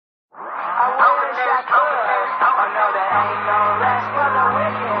Audio.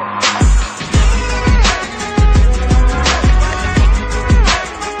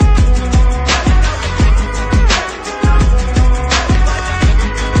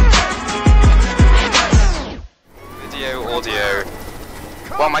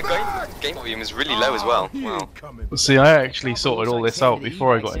 Wow, my game volume is really low as well. Wow. See, I actually sorted all this out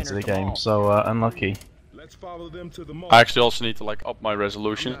before I got into the game, so unlucky. I actually also need to like up my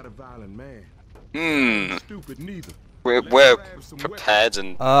resolution. We're prepared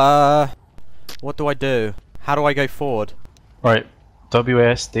and. What do I do? How do I go forward? Right,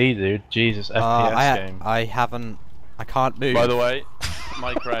 WASD, dude. Jesus, FPS game. I can't move. By the way,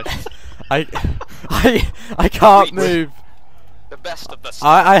 my crash. I can't move. The best of the.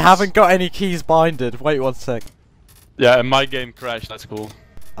 I haven't got any keys binded. Wait 1 sec. Yeah, and my game crashed. That's cool.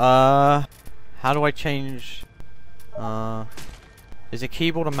 How do I change? Is it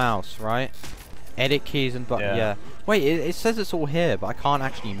keyboard or mouse? Right. Edit keys and button. Yeah. Wait, it says it's all here, but I can't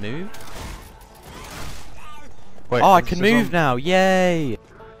actually move. Wait, oh, I can move now. Yay!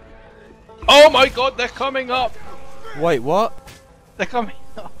 Oh my God, they're coming up. Wait, what? They're coming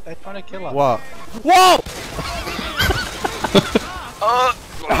up. They're trying to kill us. What? Whoa!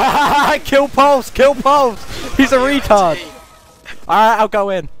 Kill Pulse! Kill Pulse! He's a retard! Alright, I'll go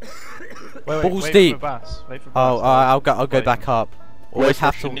in. Balls deep. I'll go back up. Always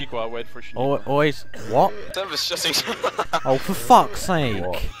have to. Wait for Always. What? Oh, for fuck's sake!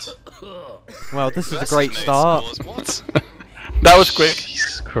 What? Well, this is a great start. That was quick.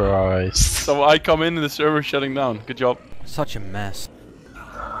 Jesus Christ. So I come in and the server's shutting down. Good job. Such a mess.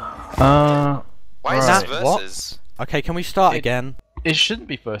 Why is this versus? What? Okay, can we start again? It shouldn't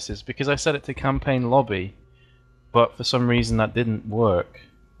be versus because I set it to campaign lobby, but for some reason that didn't work.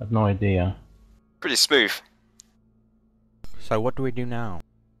 I have no idea. Pretty smooth. So what do we do now?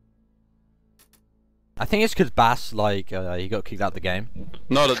 I think it's because Bass, like, he got kicked out of the game.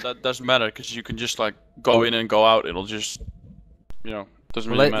 No, that doesn't matter because you can just like go in and go out. It'll just, you know,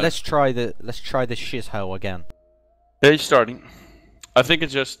 doesn't really matter. Let's try this shithole again. Hey, starting. I think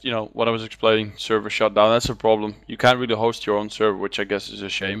it's just, you know, what I was explaining. Server shut down. That's a problem. You can't really host your own server, which I guess is a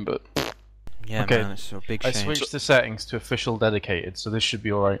shame, but. Yeah, okay. Man, it's a big shame. I switched the settings to official dedicated, so this should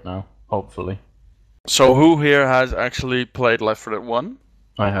be alright now, hopefully. So who here has actually played Left 4 Dead 1?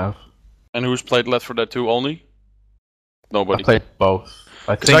 I have. And who's played Left 4 Dead 2 only? Nobody. I played both.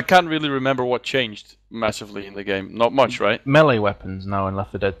 Because I can't really remember what changed massively in the game. Not much, right? Melee weapons now in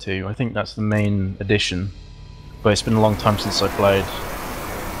Left 4 Dead 2. I think that's the main addition. But it's been a long time since I played.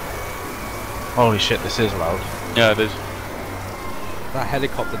 Holy shit, this is loud. Yeah, it is. That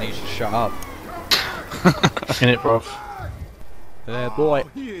helicopter needs to shut up. In it, bruv. Yeah, boy.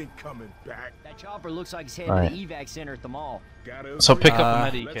 He ain't coming back. That chopper looks like he's heading to the evac center at the mall. So pick up a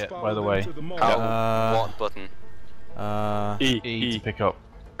medi kit, by the way. What button? E to pick up.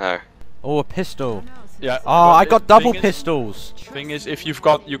 Oh, a pistol. Yeah. Oh, I got double pistols. Thing is, if you've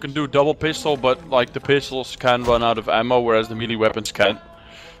got, you can do double pistol, but like the pistols can run out of ammo, whereas the melee weapons can't.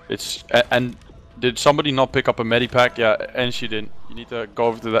 It's and did somebody not pick up a medipack? Yeah, and she didn't. You need to go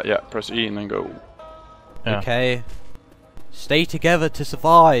over to that. Yeah, press E and then go. Yeah. Okay. Stay together to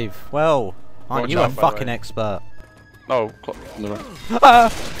survive. Well, aren't you a fucking expert? No. No.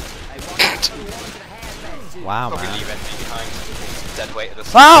 Wow, man. Leave anything behind. Dead weight of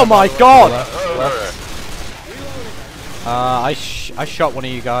the Oh my god! I shot one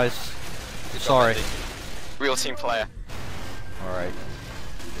of you guys. Sorry. Real team player. Alright.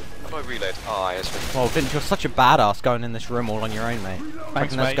 How do I reload? Oh, yes. Well, Vince, you're such a badass going in this room all on your own, mate.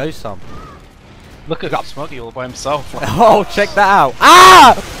 Thanks, Let's mate. go some. Look at Smuggy all by himself. Oh, check that out.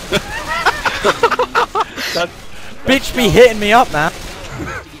 Ah! Bitch be hitting me up, man.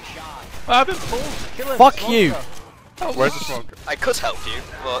 I've been pulled. Fuck you. Oh, where's the smoker? I could help you,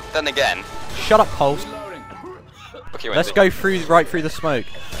 but then again. Shut up, Pulse. Okay, Let's go right through the smoke.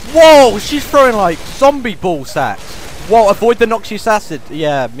 Whoa, she's throwing like zombie ball sacks. Whoa, avoid the noxious acid.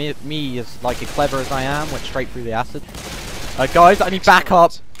 Yeah, me as like as clever as I am, went straight through the acid. Guys, I need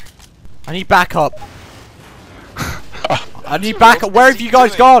backup. I need backup. I need backup. Where have you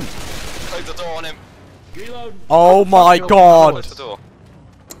guys gone? Close the door on him. Oh my god. Close the door.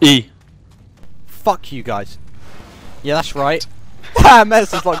 E. Fuck you guys. Yeah, that's right. Ah,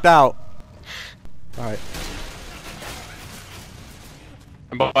 Mess is locked out. Alright.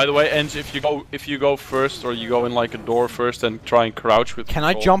 And by the way, Enz, if you go first, or you go in like a door first and try and crouch with. Can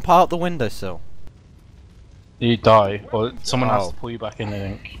I jump out the windowsill? You die, or someone has to pull you back in, I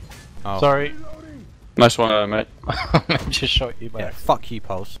think. Oh. Sorry. Nice one, mate. Just shot you back. Yeah, fuck you,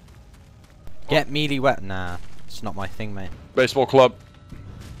 Pulse. Get melee weapon. Nah, it's not my thing, mate. Baseball club.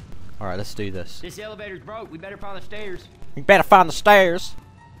 Alright, let's do this. This elevator's broke. We better find the stairs. We better find the stairs.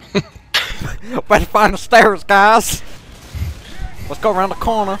 Better find the stairs, guys. Let's go around the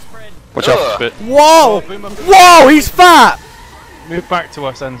corner. Watch out for a bit. Whoa! Whoa, he's fat! Move back to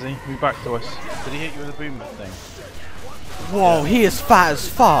us, Enzi. Move back to us. Did he hit you with a boomer thing? Whoa, he is fat as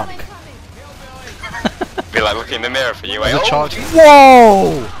fuck. Be like looking in the mirror for you. There's a charge.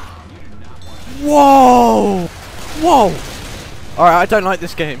 Whoa! Whoa! Whoa! Alright, I don't like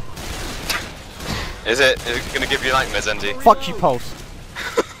this game. Is it gonna give you nightmares, Andy? Fuck you, Pulse.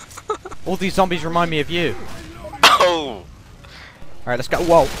 All these zombies remind me of you. Oh! Alright, let's go.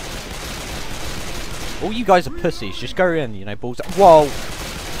 Whoa. All you guys are pussies. Just go in, you know, balls. Whoa!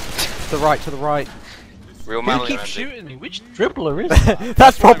 To the right, to the right. Real Who manly, keeps Andy. shooting me? Which dribbler is that?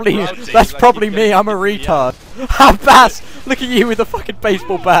 That's probably me. I'm a retard. Bass, look at you with a fucking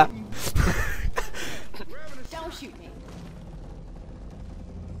baseball bat. Don't shoot me.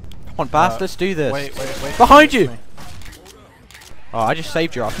 Come on, Bass, let's do this. Wait. Behind you! Oh, I just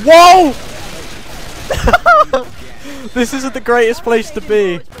saved your ass. Whoa! This isn't the greatest place to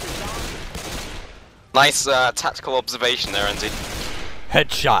be. Nice tactical observation there, Andy.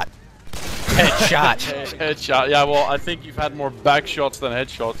 Headshot. Headshot. Headshot. Yeah, well, I think you've had more back shots than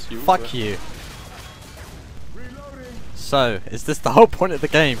headshots. Fuck you. So, is this the whole point of the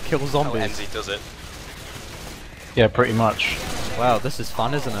game? Kill Oh, zombies? Andy does it. Yeah, pretty much. Wow, this is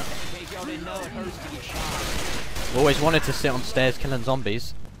fun, isn't it? Always wanted to sit on stairs killing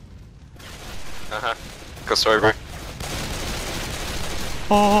zombies. Good story, bro.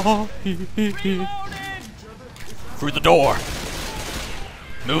 Through the door.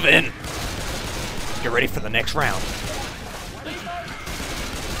 Move in. Get ready for the next round.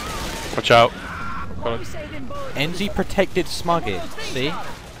 Watch out. Enzi protected Smuggy. See?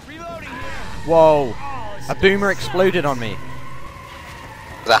 Whoa. A boomer exploded on me.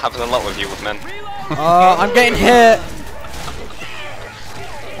 That happens a lot with you with men. I'm getting hit.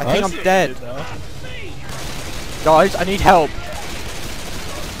 I think I'm dead. Guys, I need help.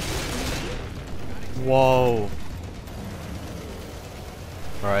 Whoa.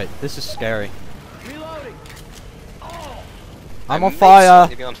 Alright, this is scary. I'm on fire.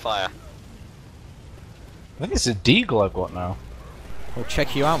 Maybe on fire. I think it's a deagle I've got now. We'll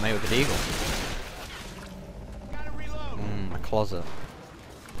check you out, mate, with the eagle. A closet.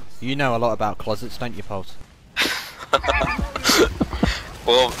 You know a lot about closets, don't you, Pulse?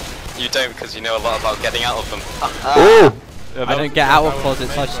 Well, you don't because you know a lot about getting out of them. Yeah, I don't get out of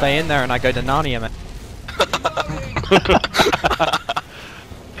closets, I stay in there and I go to Narnia, man.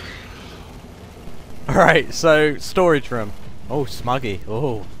 Alright, so, storage room. Oh, Smuggy.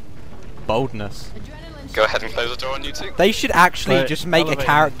 Oh, boldness. Go ahead and close the door on you two. They should actually Right, just make a elevator.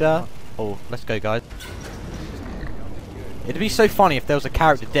 character. Oh, let's go, guys. It'd be so funny if there was a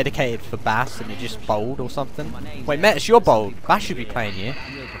character dedicated for Bass and you're just bold or something. Wait, Mets, you're bold. Bass should be playing you.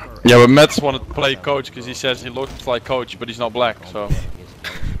 Yeah, but Mets wanted to play coach because he says he looks like coach, but he's not black, so.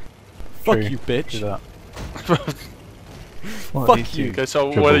 Fuck True. you, Do bitch. that. Fuck you. Okay, so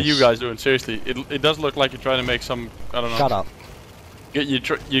what are you guys doing? Seriously, it does look like you're trying to make some, I don't know. Shut up. You're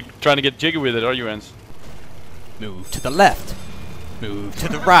trying to get jiggy with it, are you, Ens? Move to the left. Move to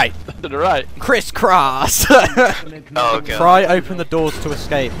the right. To the right. Crisscross. Oh god. Try open the doors to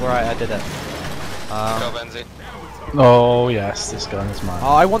escape. Right, I did it. Go, Benzie. Oh yes, this gun is mine.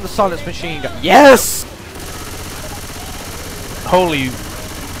 Oh, I want the silence machine gun. Yes! Holy!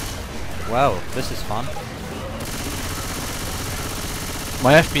 Well, this is fun.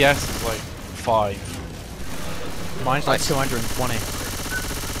 My FPS is like 5. Mine's like Nice.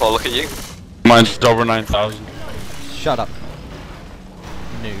 220. Well, look at you. Mine's over 9,000. Shut up.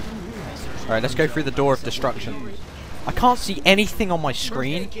 Noob. Alright, let's go through the door of destruction. I can't see anything on my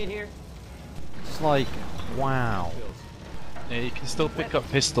screen. It's like, wow. Yeah, you can still pick up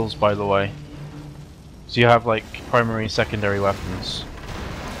pistols, by the way. So you have like primary and secondary weapons.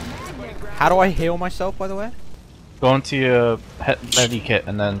 How do I heal myself, by the way? Go onto your medikit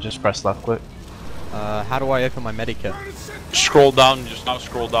and then just press left click. How do I open my medikit? Scroll down, just now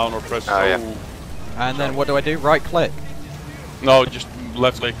scroll down or press Oh, yeah. And then what do I do? Right click. No, just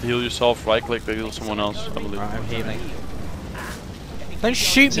left click to heal yourself, right click to heal someone else, I believe. Right, I'm healing. Don't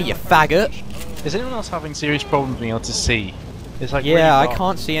shoot me, you faggot! Is anyone else having serious problems being able to see? It's like Yeah, really I dark.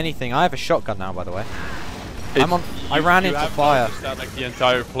 can't see anything. I have a shotgun now, by the way. If I ran into have fire. noticed that, like, the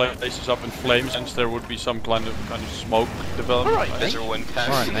entire place is up in flames, since there would be some kind of smoke developing. Alright, Visual impact.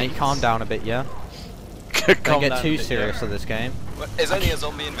 Alright, mate, calm down a bit, yeah? Calm Don't get down too a bit, serious yeah. with this game. It's only a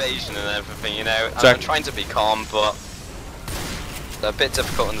zombie invasion and everything, you know. I'm Exactly. trying to be calm, but a bit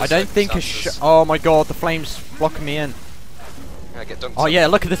difficult in the I don't think circumstances. oh my god, the flames blocking me in. Yeah, get dunked. Oh yeah,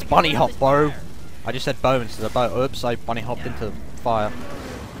 look at this bunny hop, bro. I just said bow instead of bow. Oops, I bunny hopped into fire.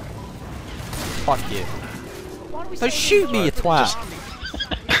 Fuck you. Don't shoot me, you twat.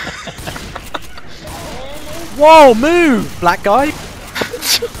 Whoa, move, black guy.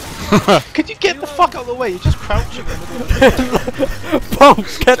 Could you get the fuck out of the way? You're just crouching.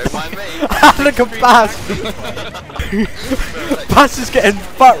 Bones, get Don't mind me. Look at Bass. Bass is getting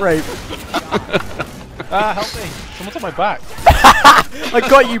butt raped. Help me. Someone's on my back. I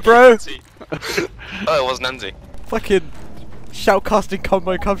got you, bro. Oh, it wasn't Andy. Fucking shoutcasting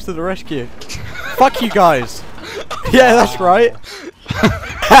combo comes to the rescue. Fuck you guys. Yeah, that's right.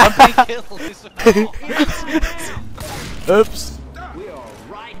 Oops.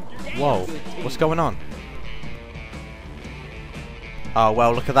 Whoa, what's going on? Oh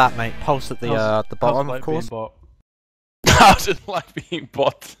well, look at that, mate. Pulse at the bottom, of course. How's it like being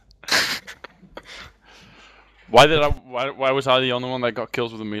bot? Why was I the only one that got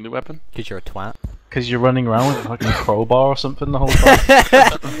kills with a melee weapon? Cause you're a twat. Because you're running around with a fucking crowbar or something the whole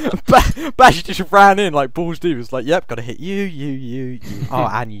time. Bash just ran in like balls do. It's like, yep, gotta hit you. Oh,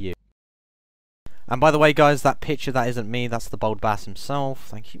 and you. And by the way, guys, that picture, that isn't me. That's the bold Bass himself.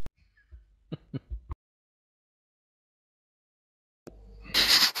 Thank you.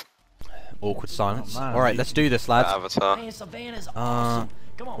 Awkward silence. Oh, man. Alright, let's do this, lads. Avatar. Man, Savannah's awesome.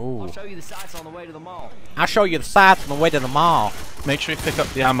 Come on, ooh. I'll show you the sights on the way to the mall. I'll show you the sights on the way to the mall. Make sure you pick up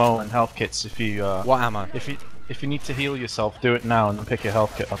the ammo and health kits if you What ammo? if you need to heal yourself, do it now and then pick your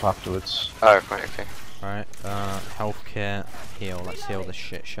health kit up afterwards. Oh, right, okay. Alright, health kit, heal. Let's heal this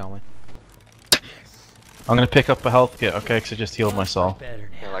shit, shall we? I'm gonna pick up a health kit, okay, because I just healed myself. Better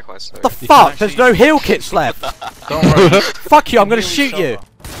now. Yeah, likewise. So. The fuck? There's no heal kits left! Don't worry. Fuck you, I'm gonna shoot you!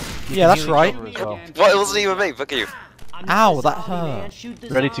 Yeah, that's right. What? It wasn't even me. Fuck you. Ow, that hurt.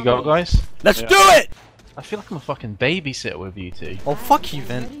 Ready to go, guys? Let's do it! I feel like I'm a fucking babysitter with you two. Oh, fuck you,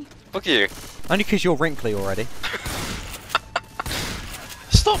 Vin. Fuck you. Only because you're wrinkly already.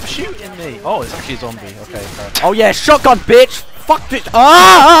 Stop shooting me! Oh, it's actually a zombie. Okay, fair. Oh yeah, shotgun, bitch! Fuck this!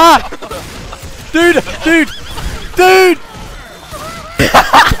 Ah! Dude!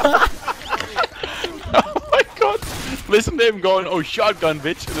 Oh my god! Listen to him going, oh shotgun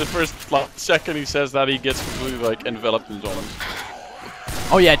bitch, in the first second he says that he gets completely like enveloped in zombies.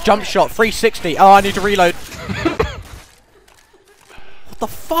 Oh yeah, jump shot, 360. Oh, I need to reload. What the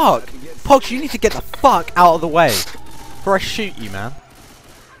fuck? Pogs, you need to get the fuck out of the way before I shoot you, man.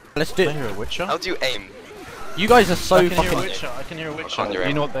 Let's do I hear a witcher. How do you aim? You guys are so I can hear a fucking... witcher. I can hear a witcher. can't hear You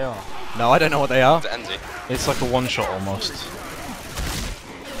him. know what they are? No, I don't know what they are. Is it Andy? It's like a one shot almost.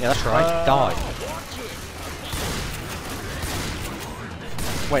 Yeah, that's right. Die.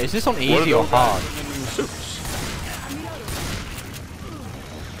 Wait, is this on easy or hard?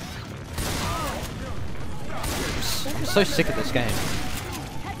 I'm so sick of this game.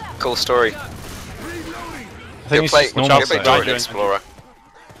 Cool story. I think it's just normal play size. Dora the Explorer.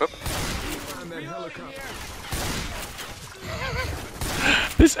 Whoop.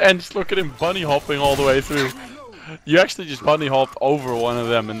 This ends, look at him bunny hopping all the way through. You actually just bunny hopped over one of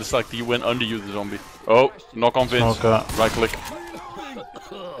them and it's like he went under you, the zombie. Oh, knock on Vince. Okay. Right click.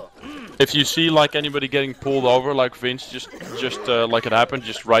 If you see like anybody getting pulled over like Vince, just like it happened,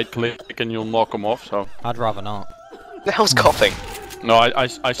 just right click and you'll knock them off, so. I'd rather not. The hell's coughing? No, I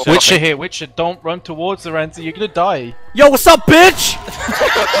said Witcher here, Witcher, don't run towards the Renzi, you're gonna die. Yo, what's up, bitch?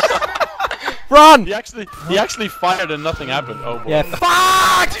 Run! He actually fired and nothing happened. Oh boy. Yeah,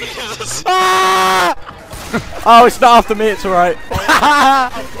 fuck! Ah! Oh, it's not after me, it's alright.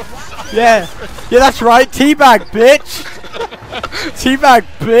 Yeah, that's right, teabag, bitch! Teabag,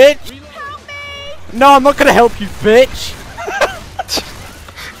 bitch! No, I'm not gonna help you, bitch!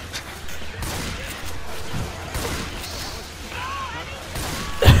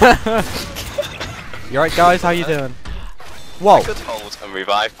 You alright, guys? How you doing? Whoa! I could hold and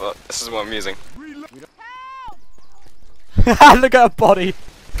revive, but this is what I'm using. Look at her body!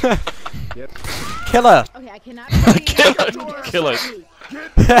 Kill her! Okay, I cannot. Kill it.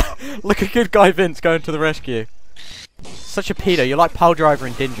 Look at good guy Vince going to the rescue. Such a pedo, you're like Pile Driver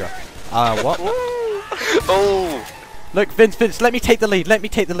and Dindra. What? Oh! Look, Vince, let me take the lead,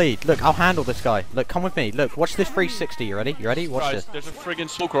 Look, I'll handle this guy. Look, come with me. Look, watch this 360, you ready? Watch Guys, this. there's a friggin'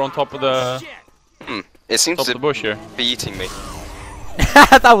 smoker on top of the It seems top of to the bush here. be eating me.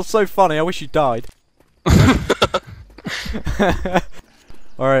 That was so funny, I wish you died.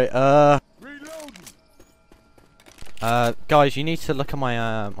 Alright, guys, you need to look at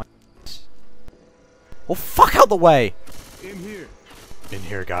my, Oh, fuck out the way! In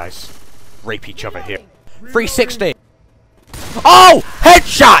here, guys. Rape each other here. 360! Oh!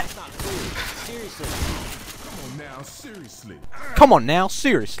 Headshot! Seriously. Come on now,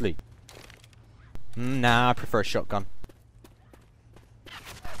 seriously. Nah, I prefer a shotgun.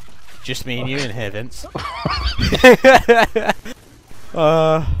 Just me and you in here, Vince.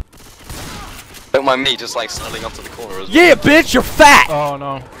 Don't mind me just like sliding onto the corner as well. Yeah, bitch, you're fat! Oh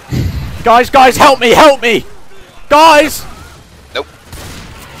no. Guys, help me, help me! Guys! Nope.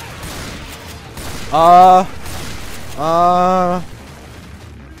 I'm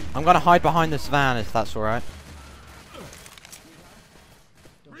gonna hide behind this van if that's alright.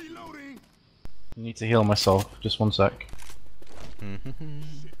 I need to heal myself. Just one sec.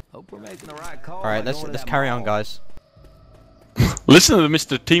 Hope we're making the right call. Alright, let's carry on, guys. Listen to the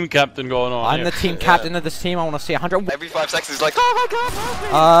Mr. Team Captain going on. I'm here. the team captain of this team. I want to see 100. Every 5 seconds he's like, oh my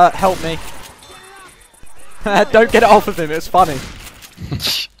god, Help me. Don't get it off of him. It's funny.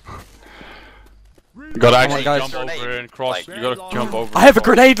 You gotta actually guys. jump over and cross. Like, You gotta jump over. I have a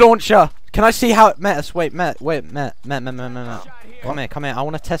grenade launcher. Can I see how it met us? Wait, Matt. Come here. I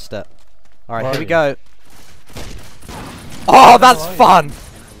want to test it. All right, here we go. Oh, that's fun.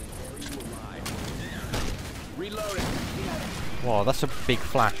 Whoa, that's a big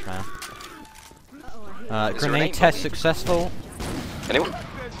flash, man. Grenade test successful. Anyone?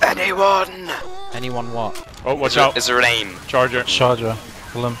 Anyone? Anyone what? Oh, watch out. Is there an aim? Charger. Charger.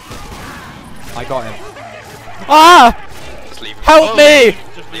 Kill him. I got him. Ah! Just leave him. Help me!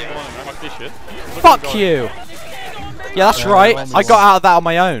 Just leave him on him. Fuck this shit. Fuck you! Yeah, that's right. I got out of that on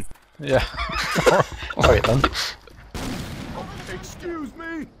my own. Yeah. Alright then. Excuse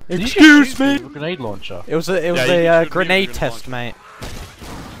me. Excuse me. A grenade launcher. It was a Yeah, you should have grenade used a test, grenade mate.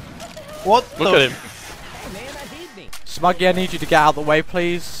 What? Look at him. Smuggy, I need you to get out of the way,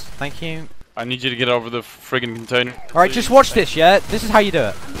 please. Thank you. I need you to get over the friggin' container. Alright, just watch this, yeah? This is how you do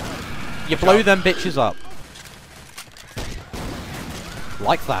it. You blow them bitches up.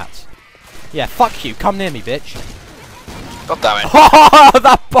 Like that. Yeah, fuck you. Come near me, bitch. God damn it. Oh,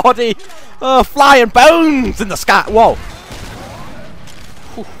 that body! Flying bones in the sky! Whoa!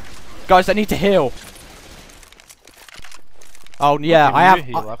 Whew. Guys, I need to heal. Oh yeah, I have.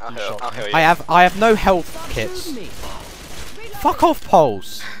 I'll heal you. I have no health kits. Fuck off,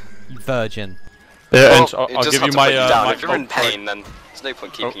 Poles, you virgin. Yeah, Well, and I'll just give have you to my. put you down. My If you're in pain, then there's no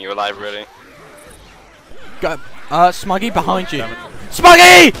point keeping you alive, really. Go, Smuggy behind you.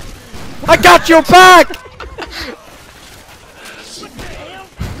 Smuggy! I got your back!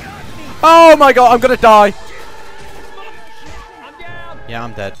 Oh my god, I'm gonna die. Yeah,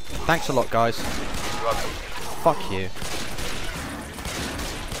 I'm dead. Thanks a lot, guys. Fuck you.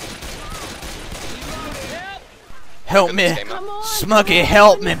 Help me. Smuggy,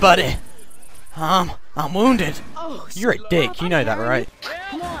 help me, buddy. I'm wounded. You're a dick, you know that, right?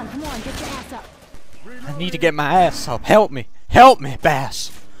 Come on, get your ass up. I need to get my ass up. Help me,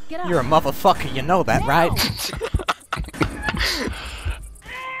 Bass. Get up. You're a motherfucker, you know that, right?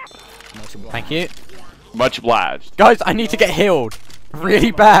 Thank you. much obliged. Guys, I need to get healed.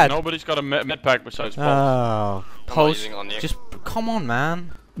 Really bad. Nobody's got a med pack besides Paul. Oh. Post. using it on you. Just come on,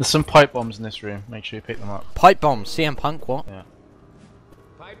 man. There's some pipe bombs in this room. Make sure you pick them up. Pipe bomb. CM Punk, what? Yeah.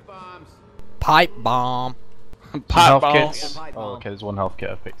 Pipe bomb. Some Pipe health bombs. kits. Oh, okay. There's one health kit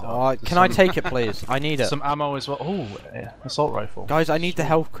I picked up. Oh, There's can I some- take it, please? I need it. Some ammo as well. Oh, yeah, assault rifle. Guys, I need the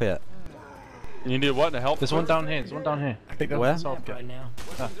health kit. You need what to help? There's one down here. There's one down here. Pick up Where? the assault kit. Right now.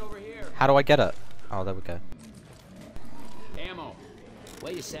 How do I get it? Oh, there we go. Ammo.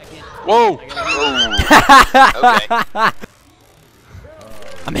 Wait a second. Whoa! Okay.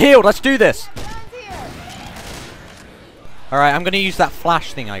 I'm healed. Let's do this. Alright, I'm gonna use that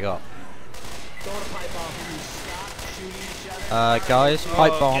flash thing I got. Guys,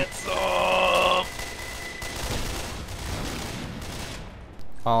 pipe bomb.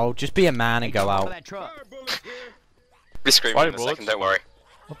 Oh, just be a man and go out. That truck. Be screaming Fire in a bullets. second, don't worry.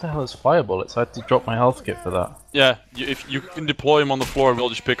 What the hell is fire bullets? I had to drop my health kit for that. Yeah, if you can deploy him on the floor, we'll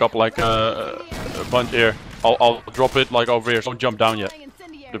just pick up like a bunch here. I'll drop it like over here. Don't jump down yet.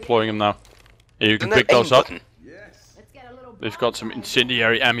 Deploying him now. Yeah, you can Isn't pick there those aim up. button? They've got some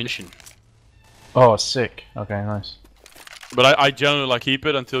incendiary ammunition. Oh, sick. Okay, nice. But I generally like keep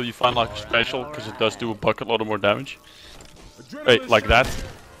it until you find like a special, because it does do a bucket load of more damage. Wait, like that.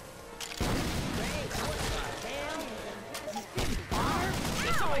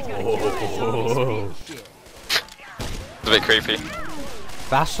 It's a bit creepy.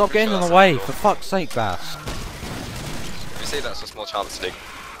 Bass, stop getting in the way. For fuck's sake, Bass. You say that's a small child asleep.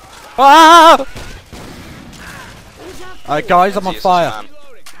 Ah! Guys, I'm on Jesus, fire. man.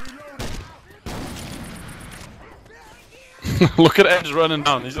 Look at Edge running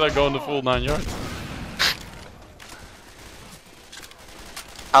down. He's like going the full 9 yards.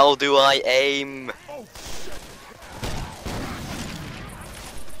 How do I aim?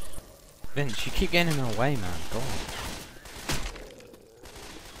 Vince, you keep getting in the way, man. God.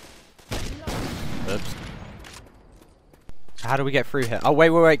 Oops. So how do we get through here? Oh,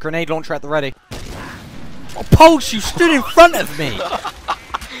 wait. Grenade launcher at the ready. Oh, Pulse, you stood in front of me!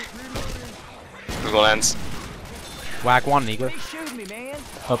 We've got ends. Wag one, Eagle.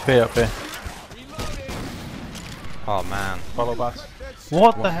 Up here. Oh, man. Follow Bass.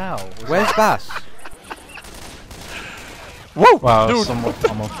 What the hell? Where's Bass? Whoa! Wow, I'm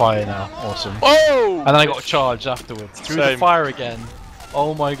on fire now. Awesome. Oh! And then I got charged afterwards. Through the Same. fire again.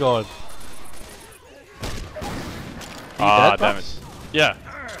 Oh my god. Ah, dead, damn Bass? it. Yeah.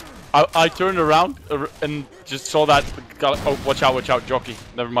 I turned around and just saw that. Oh, watch out, jockey.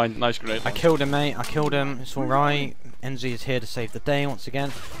 Never mind, nice grenade. I killed him, mate. I killed him. It's alright. NZ is here to save the day once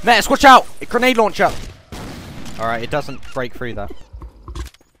again. Metis, watch out! A grenade launcher! Alright, it doesn't break through that.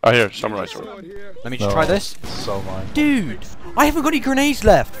 Oh, here, samurai sword. Let me just try this. So mine. Dude! I haven't got any grenades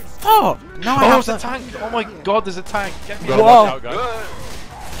left! Fuck! No, I Oh, have there's a tank! Oh my god, there's a tank! Get me Go, Whoa. watch out, guys.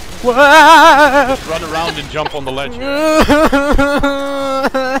 Whoa! Just run around and jump on the ledge here.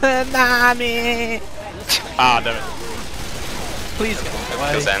 Nani! Ah, damn it. Please get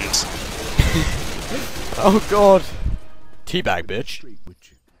away. Those ends. Oh god! Teabag, bitch.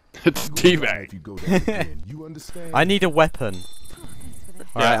 It's teabag. I need a weapon.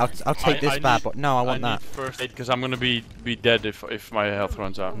 Alright, I'll take this I bad need- boy. No, I want need that. first aid because I'm gonna be dead if my health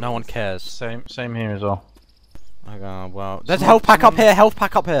runs out. No one cares. Same here as well. Okay, well. There's a health pack up here, health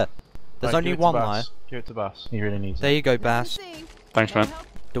pack up here! There's Right, only give it to one though. Bass. Give it to Bass. He really needs There it. you go, Bass. Thanks, man.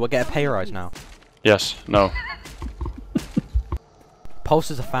 Do I get a pay rise now? Yes. No. Pulse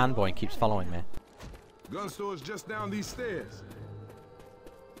is a fanboy and keeps following me. Gun store's just down these stairs.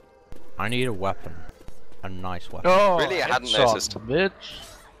 I need a weapon. A nice weapon. Oh, Really? I hadn't headshot, noticed. Bitch.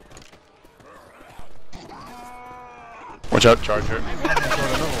 Watch out, charger.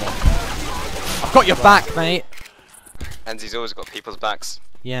 I've got your back, mate! Enzi's always got people's backs.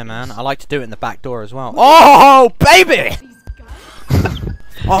 Yeah, man. I like to do it in the back door as well. Oh, baby!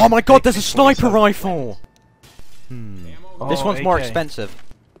 Oh my god, there's a sniper rifle! This Oh, one's more AK. expensive.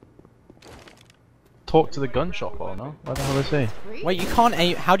 Talk to the gun shop or no? Where the hell is he? Wait, you can't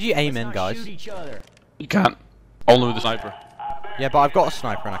aim. How do you aim in, guys? You can't. Only with the sniper. Yeah, but I've got a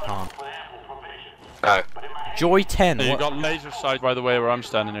sniper and I can't. No. Joy 10. Yeah, you What? got laser sight by the way where I'm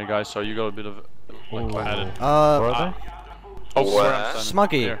standing here, guys. So you got a bit of like added. Where are they? Oh, where Where? I'm standing.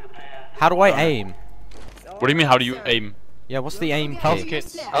 Smuggy. Here. How do I aim? What do you mean? How do you aim? Yeah, what's the aim Health key?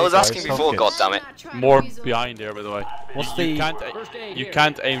 kits. I was asking Health before, kits. goddammit. More behind there, by the way. What's you the- you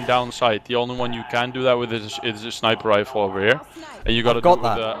can't aim down sight. The only one you can do that with is a sniper rifle over here, and you got to I've do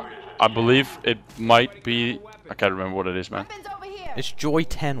got it with that. I believe it might be. I can't remember what it is, man. It's Joy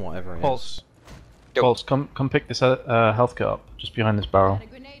 10, whatever it is. Pulse. Yo. Pulse, come pick this health kit up, just behind this barrel. A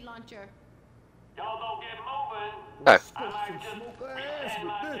grenade launcher. No.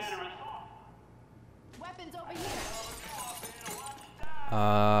 Weapons over here.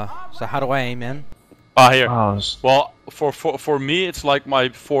 So how do I aim in? Ah, here. Oh, Well, for me, it's like my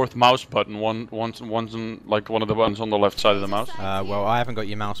fourth mouse button. One's on like one of the buttons on the left side of the mouse. Well, I haven't got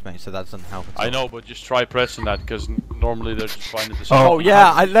your mouse, mate, so that doesn't help at all. I know, but just try pressing that because normally they're just fine at the Oh, same.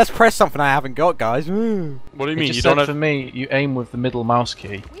 yeah, let's press something I haven't got, guys. Ooh. What do you it mean? just You said don't have? for me, you aim with the middle mouse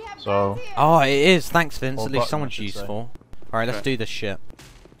key. So, Oh, it is. Thanks, Vince. Or At least button, someone's I should say. useful. Alright, let's Okay. do this shit.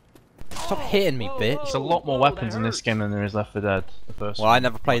 Stop hitting me, there's bitch. a lot more weapons in this game than there is Left 4 Dead, the first Well, one. I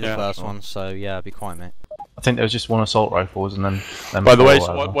never played the Yeah. first one, so yeah, be quiet, mate. I think there was just one assault rifles and then By the way, four,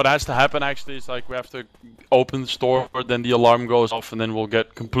 so whatever. what has to happen actually is like we have to open the store, then the alarm goes off, and then we'll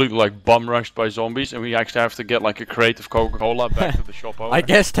get completely like bum rushed by zombies, and we actually have to get like a crate of Coca-Cola back to the shop owner. I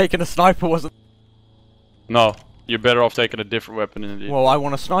guess taking a sniper wasn't. No, you're better off taking a different weapon in the. Well, I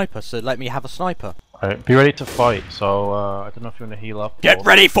want a sniper, so let me have a sniper. Right, be ready to fight, so I don't know if you want to heal up. Get or-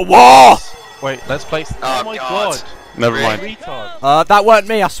 ready for war! Wait, let's place. Oh, my God. god! Never Really? mind. Retard! That weren't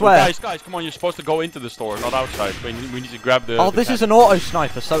me, I swear. Guys, come on! You're supposed to go into the store, not outside. We need to grab the. Oh, the this can. is an auto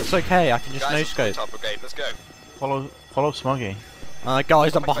sniper, so it's okay. I can just Guys, no let's go scope. top brigade. Let's go. Follow Smuggy.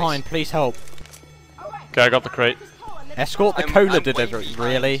 Guys, I'm my face. behind. Please help. Okay, I got the crate. Escort the I'm cola way delivery. behind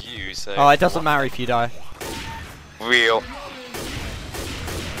Really? You, so Oh, it doesn't matter if you die. real.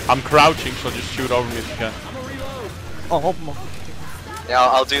 I'm crouching, so just shoot over me if you can. Oh my. Yeah,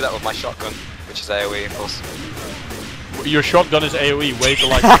 I'll do that with my shotgun, which is AOE, of course. Your shotgun is AOE. Wait till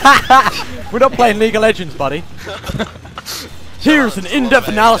like. We're not playing League of Legends, buddy. Here's an in-depth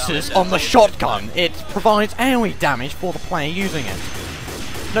analysis on the shotgun. It provides AoE damage for the player using it.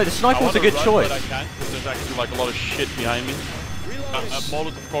 No, the I sniper was a wanna good run, choice. but I can't because there's actually like a lot of shit behind me. A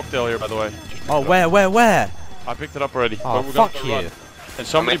Molotov cocktail here, by the way. Oh, where? I picked it up already. Oh, but we're gonna fuck run. you. And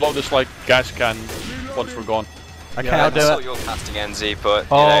somebody bought this like gas can once we're gone. Okay, Yeah, I'll do I saw it. your casting NZ, but you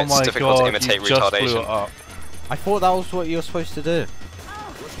Oh know, it's my difficult god, to imitate you just blew it retardation. up. I thought that was what you were supposed to do.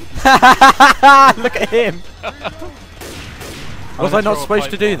 Look at him! Was I not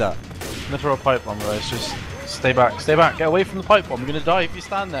supposed to do that? I'm gonna throw a pipe bomb, guys. Just stay back, get away from the pipe bomb. You're gonna die if you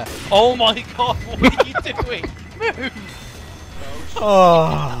stand there. Oh my god, what are you doing? Move!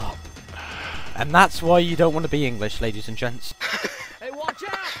 Oh. And that's why you don't want to be English, ladies and gents. Hey, watch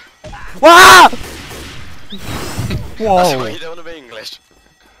out! Wah! That's why Whoa! you don't want to be English.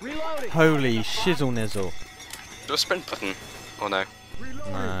 Reloading. Holy shizzle nizzle. Do a sprint button. Oh no.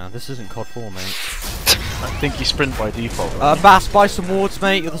 Nah, this isn't COD 4, mate. I think you sprint by default. Right? Bass, buy some wards,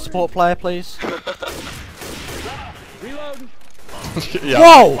 mate. You're the support player, please. Reloading. Yeah,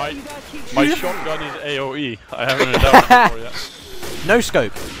 Whoa! My shotgun is AOE. I haven't heard that one before yet. No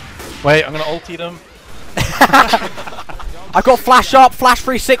scope. Wait, I'm gonna ulti them. I got flash up, flash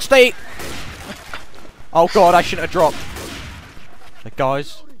 360. Oh god, I shouldn't have dropped. Hey,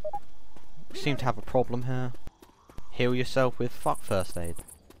 guys, we seem to have a problem here. Heal yourself with fuck first aid.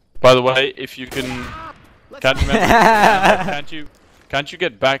 By the way, if you can't remember, can't you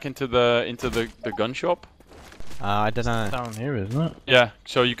get back into the gun shop? I don't know. Down here, isn't it? Yeah,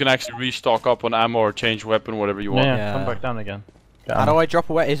 so you can actually restock up on ammo or change weapon, whatever you want. Yeah, come back down again. How do I drop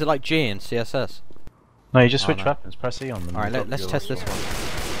away? Is it like G in CSS? No, you just Oh, switch no. weapons. Press E on them. Alright, and let's drop test your this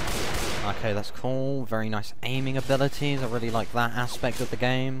last one. Okay, that's cool. Very nice aiming abilities. I really like that aspect of the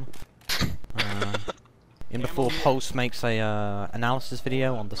game. In before Pulse makes a analysis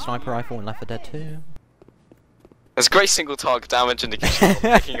video on the sniper rifle in Left4Dead2. There's great single target damage indication of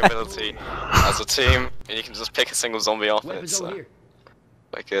picking ability as a team, and you can just pick a single zombie off and Weapons it's over here.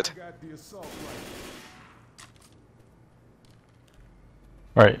 quite good. Got the assault rifle.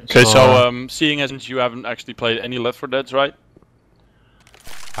 Right. Okay, so seeing as you haven't actually played any Left 4 Deads, right?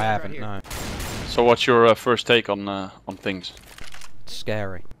 I haven't, no. So what's your first take on things? It's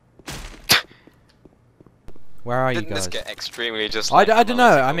scary. Where are you Didn't guys? this get extremely just I like don't know.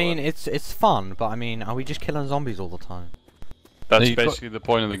 I monotone mean, or- it's fun, but I mean, are we just killing zombies all the time? That's you've got basically the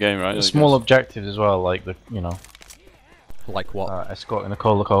point of the game, right? the small objectives as well, like the Like what? escorting a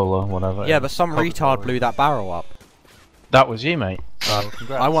cola, whatever. Yeah, but some Coca-Cola. retard blew that barrel up. That was you, mate.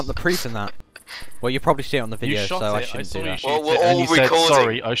 Congrats. I want the proof in that. Well, you probably see it on the You video, shot so I it. shouldn't saw do you that. shoot Well, we're it, and all you said recording.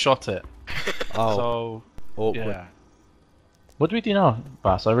 sorry. I shot it. Oh, So awkward. yeah. What do we do now,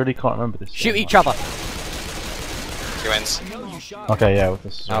 Bass? I really can't remember this. Shoot game each much. other! Two ends. Okay, yeah, with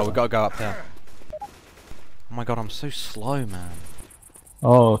this. Oh, we gotta go up there. Oh my god, I'm so slow, man.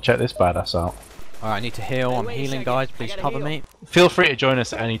 Oh, check this badass out. Alright, I need to heal. I'm wait a healing, second. guys. I Please gotta cover heal. me. Feel free to join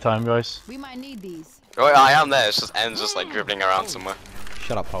us at any time, guys. We might need these. Oh, I am there. It's just ends just like dribbling around somewhere.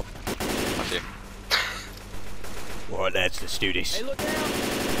 Shut up, Pop. Fuck you. Alright, lads, let's do this. Hey, look down.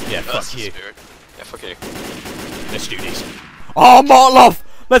 Yeah, That's the spirit. Yeah, fuck you. Let's do this. Oh, Molotov!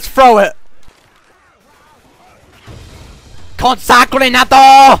 Let's throw it!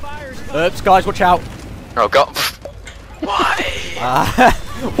 Consacrinato! Oops, guys, watch out. Oh god. Why?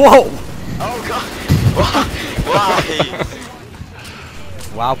 Whoa! Oh god. Why?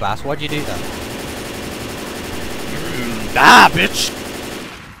 Wow, Bass, why'd you do that? Bitch!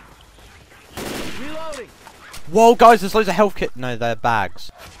 Reloading. Whoa, guys, there's loads of health kit. No, they're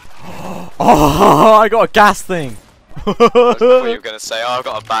bags. Oh, I got a gas thing. I thought you were gonna say, oh, I've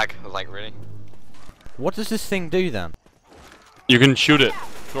got a bag. I was like, really? What does this thing do then? You can shoot it.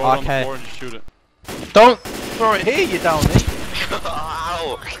 Throw it on the Okay. floor and just shoot it. Don't throw it here, you downy.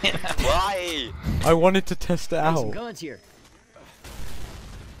 Ow! Why? I wanted to test it Hey, some out. guns here.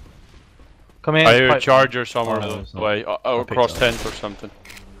 Come here. I hear a pipe- charger somewhere Oh, no, the it's not. way, I'll pick across it up. tent or something.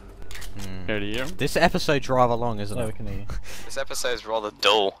 Near the ear. This episode's rather long, isn't Yeah, we it? can hear you. This episode is rather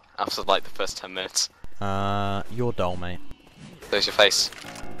dull after like the first 10 minutes. You're dull, mate. There's your face.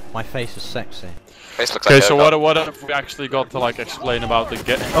 My face is sexy. Face looks Okay, like so a what if we actually got to like explain about the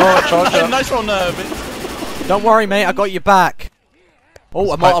game? Oh, charger. Nice one, Vince. Don't worry, mate. I got your back.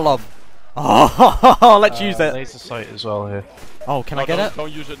 Oh, a Molotov. Oh, let's use it. Laser sight as well here. Oh, can I get it?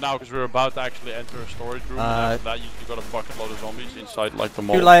 Don't use it now because we're about to actually enter a storage room. And after that, you got a bucket load of zombies inside like the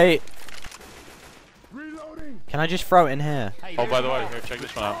mall. Too late. Reloading. Can I just throw it in here? Oh, by the way, here, check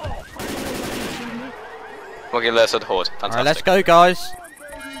this one out. We'll get alerted horde. Fantastic. Alright, let's go, guys.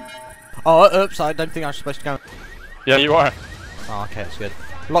 Oh, oops. I don't think I was supposed to go. Yeah, you are. Oh, okay, that's good.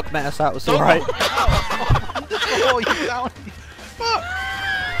 Lock met us out was alright. Oh, you downy.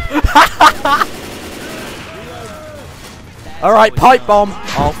 Alright, pipe bomb.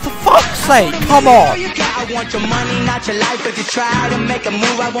 Oh, for fuck's sake, come on. want your money, not your life. If you try to make a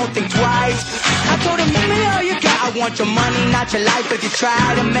move, I won't think twice. I told him, give me all you got. I want your money, not your life. If you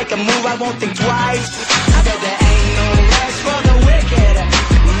try to make a move, I won't think twice. I said that